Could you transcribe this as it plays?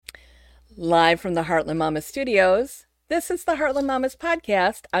Live from the Heartland Mamas studios, this is the Heartland Mamas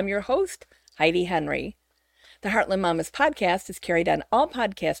podcast. I'm your host, Heidi Henry. The Heartland Mamas podcast is carried on all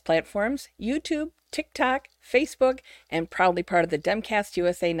podcast platforms, YouTube, TikTok, Facebook, and proudly part of the Demcast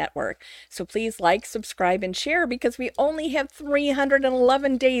USA network. So please like, subscribe, and share because we only have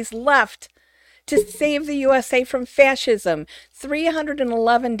 311 days left to save the USA from fascism.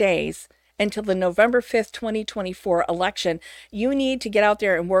 311 days until the November 5th, 2024 election. You need to get out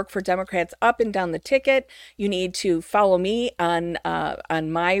there and work for Democrats up and down the ticket. You need to follow me on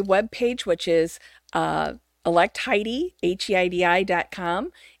my webpage, which is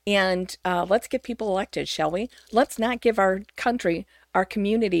electheidi.com. And let's get people elected, shall we? Let's not give our country, our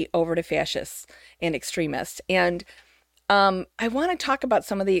community over to fascists and extremists. And I want to talk about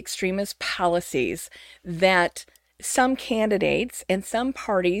some of the extremist policies that some candidates and some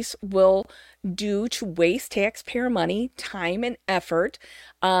parties will do to waste taxpayer money, time, and effort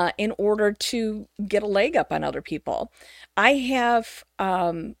in order to get a leg up on other people. I have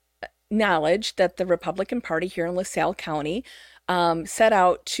knowledge that the Republican Party here in LaSalle County set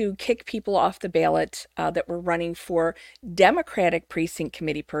out to kick people off the ballot that were running for Democratic Precinct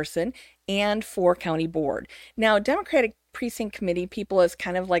Committee person and for county board. Now, Democratic Precinct Committee people is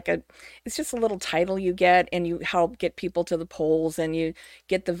kind of like it's just a little title you get, and you help get people to the polls, and you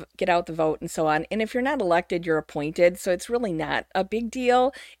get out the vote and so on. And if you're not elected, you're appointed, so it's really not a big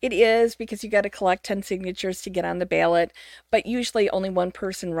deal. It is, because you got to collect 10 signatures to get on the ballot, but usually only one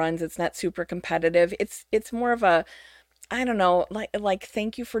person runs. It's not super competitive. It's more of a, I don't know, like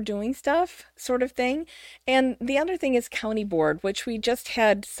thank you for doing stuff sort of thing. And the other thing is county board, which we just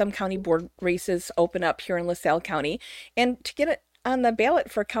had some county board races open up here in LaSalle County. And to get it on the ballot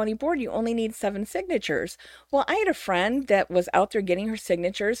for county board, you only need 7 signatures. Well, I had a friend that was out there getting her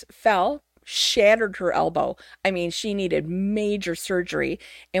signatures, fell, shattered her elbow. I mean, she needed major surgery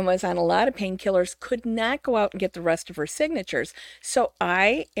and was on a lot of painkillers, could not go out and get the rest of her signatures. So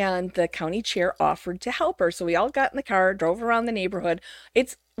I and the county chair offered to help her. So we all got in the car, drove around the neighborhood.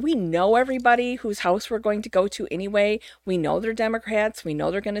 We know everybody whose house we're going to go to anyway. We know they're Democrats. We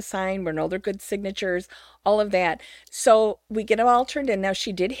know they're going to sign. We know they're good signatures, all of that. So we get it all turned in. Now,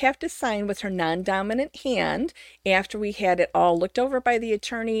 she did have to sign with her non-dominant hand after we had it all looked over by the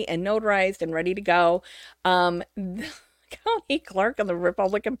attorney and notarized and ready to go. The county clerk of the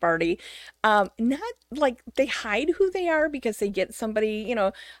Republican Party, not like they hide who they are because they get somebody,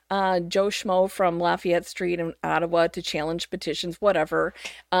 Joe Schmo from Lafayette Street in Ottawa to challenge petitions, whatever,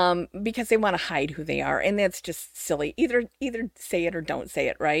 because they want to hide who they are. And that's just silly. Either say it or don't say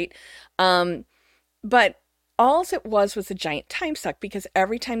it, right? But all it was a giant time suck, because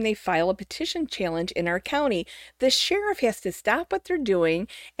every time they file a petition challenge in our county, the sheriff has to stop what they're doing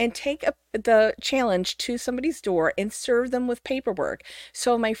and take the challenge to somebody's door and serve them with paperwork.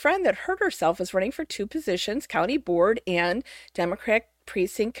 So my friend that hurt herself is running for 2 positions, county board and Democratic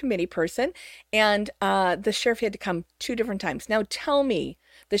Precinct Committee person, and the sheriff had to come 2 different times. Now tell me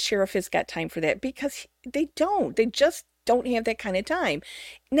the sheriff has got time for that, because they don't. They just don't have that kind of time.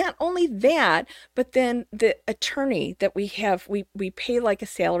 Not only that, but then the attorney that we have, we pay like a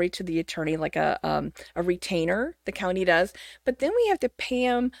salary to the attorney, like a retainer, the county does, but then we have to pay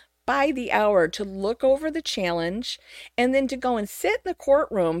him by the hour to look over the challenge and then to go and sit in the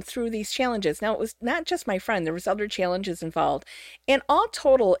courtroom through these challenges. Now, it was not just my friend, there was other challenges involved. And all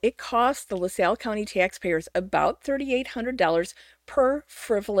total, it cost the LaSalle County taxpayers about $3,800 per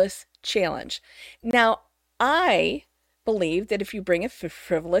frivolous challenge. Now, I believe that if you bring a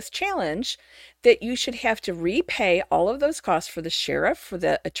frivolous challenge, that you should have to repay all of those costs for the sheriff, for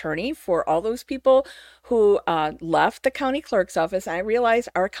the attorney, for all those people who left the county clerk's office. I realize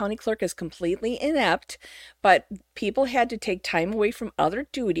our county clerk is completely inept, but people had to take time away from other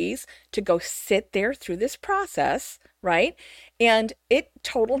duties to go sit there through this process, right? And it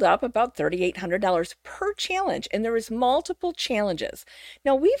totaled up about $3,800 per challenge, and there was multiple challenges.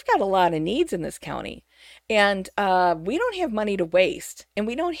 Now, we've got a lot of needs in this county, and we don't have money to waste, and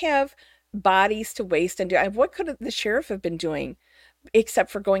we don't have bodies to waste and do. What could the sheriff have been doing except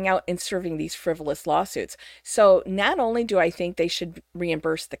for going out and serving these frivolous lawsuits? So not only do I think they should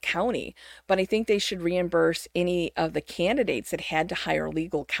reimburse the county, but I think they should reimburse any of the candidates that had to hire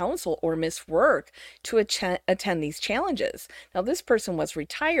legal counsel or miss work to attend these challenges. Now, this person was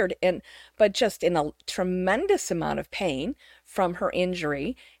retired, but just in a tremendous amount of pain from her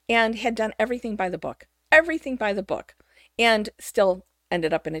injury, and had done everything by the book, and still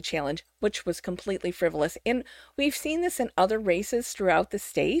ended up in a challenge, which was completely frivolous. And we've seen this in other races throughout the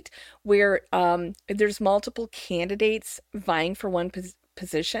state where there's multiple candidates vying for one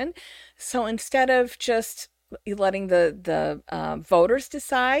position. So instead of just letting the voters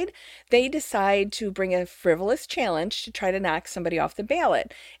decide. They decide to bring a frivolous challenge to try to knock somebody off the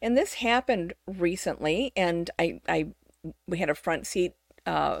ballot. And this happened recently, and we had a front seat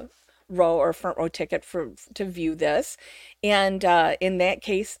row or front row ticket for to view this. And in that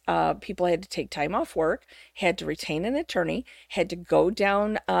case, people had to take time off work, had to retain an attorney, had to go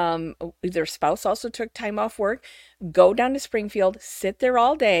down. Their spouse also took time off work, go down to Springfield, sit there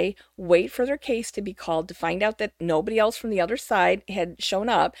all day, wait for their case to be called, to find out that nobody else from the other side had shown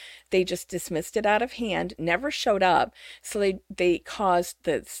up. They just dismissed it out of hand, never showed up. So they caused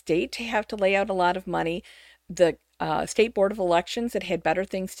the state to have to lay out a lot of money. The State Board of Elections that had better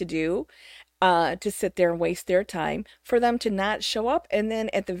things to do, to sit there and waste their time, for them to not show up and then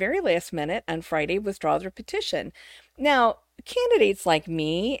at the very last minute on Friday withdraw their petition. Now, candidates like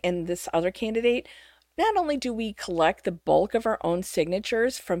me and this other candidate, not only do we collect the bulk of our own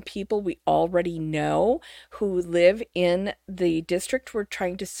signatures from people we already know who live in the district we're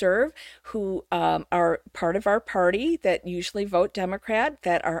trying to serve, who are part of our party that usually vote Democrat,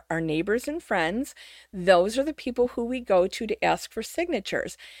 that are our neighbors and friends. Those are the people who we go to ask for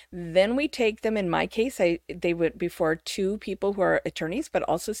signatures. Then we take them, in my case, they went before two people who are attorneys, but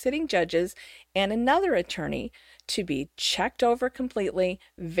also sitting judges, and another attorney, to be checked over completely,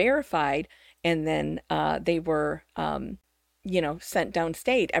 verified, and then they were, sent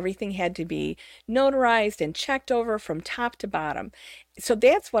downstate. Everything had to be notarized and checked over from top to bottom. So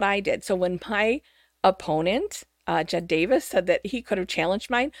that's what I did. So when my opponent, Jed Davis, said that he could have challenged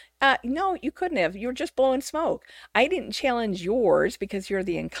mine, no, you couldn't have. You were just blowing smoke. I didn't challenge yours because you're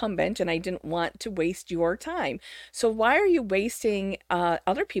the incumbent and I didn't want to waste your time. So why are you wasting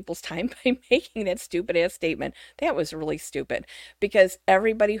other people's time by making that stupid ass statement? That was really stupid, because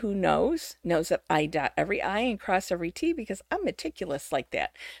everybody who knows that I dot every I and cross every T, because I'm meticulous like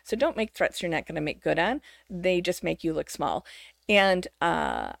that. So don't make threats you're not going to make good on. They just make you look small. And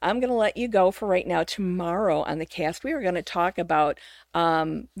I'm going to let you go for right now. Tomorrow on the cast, we are going to talk about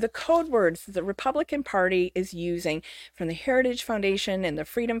the code words the Republican Party is using from the Heritage Foundation and the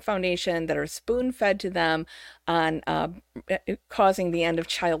Freedom Foundation that are spoon-fed to them on causing the end of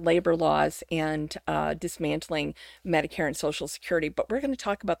child labor laws and dismantling Medicare and Social Security. But we're going to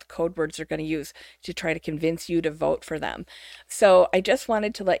talk about the code words they're going to use to try to convince you to vote for them. So I just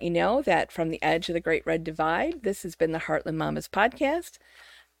wanted to let you know that from the edge of the Great Red Divide, this has been the Heartland Mamas podcast.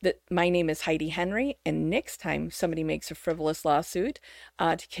 My name is Heidi Henry, and next time somebody makes a frivolous lawsuit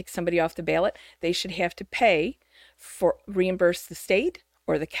to kick somebody off the ballot, they should have to reimburse the state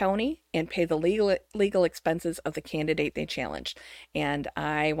or the county and pay the legal expenses of the candidate they challenged. And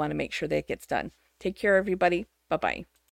I want to make sure that gets done. Take care, everybody. Bye-bye.